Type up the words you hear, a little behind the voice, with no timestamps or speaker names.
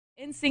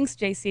NSYNC's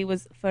JC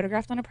was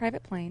photographed on a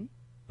private plane.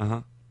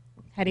 Uh-huh.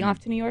 Heading off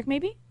to New York,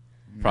 maybe?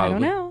 Probably. I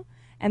don't know.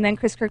 And then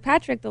Chris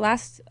Kirkpatrick, the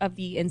last of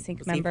the NSYNC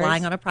Was members. he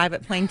flying on a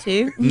private plane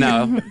too?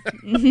 No.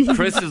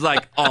 Chris is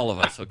like all of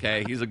us,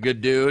 okay? He's a good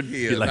dude. He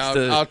He is. likes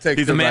I'll take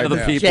he's a him man right of the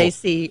now. people.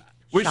 JC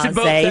We should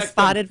both Chazé text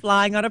spotted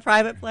flying on a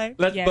private plane.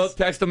 Let's Yes. both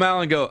text him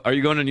out and go, are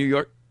you going to New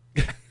York?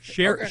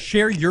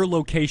 Share your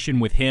location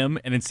with him,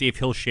 and then see if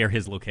he'll share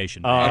his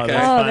location. Okay.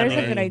 Oh, there's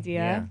a good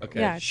idea. Okay.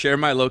 Yeah. Share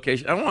my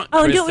location. I don't want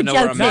Oh, Chris do it to with know Joe,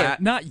 where I'm too.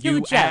 at. Not Do you,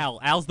 it, Joe. Al.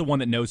 Al's the one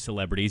that knows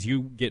celebrities.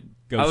 You get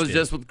ghosted. I was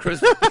just with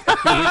Chris. I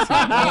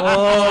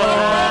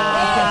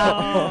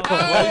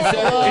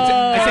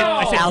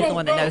said, Al's the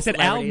one that knows I said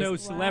Al celebrities.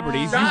 knows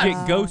celebrities. Wow. You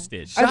get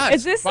ghosted. Shots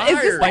Is this the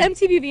fired.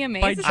 MTV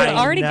VMAs? This is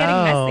already getting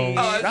messy.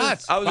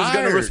 Shots I was just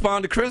going to fired.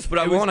 respond to Chris, but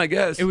I won't, I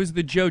guess. It was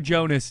the Joe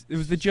Jonas. It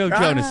was the Joe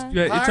Shots Jonas.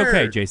 It's okay,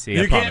 fired. JC.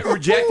 I You promise. get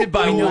rejected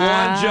by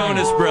one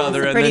Jonas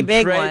brother, It's a and pretty then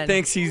big Trey one.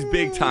 thinks he's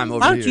big time over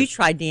Why don't here. you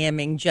try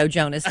DMing Joe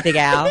Jonas, Big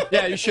Al?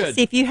 Yeah, you should.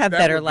 See if you have That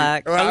better would be-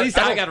 luck. Well, At least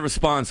I I don't- got a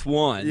response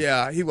once.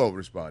 Yeah, he won't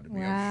respond to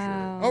me, I'm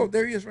Wow. sure. Oh,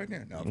 there he is right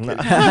there. No, I'm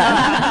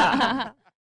kidding.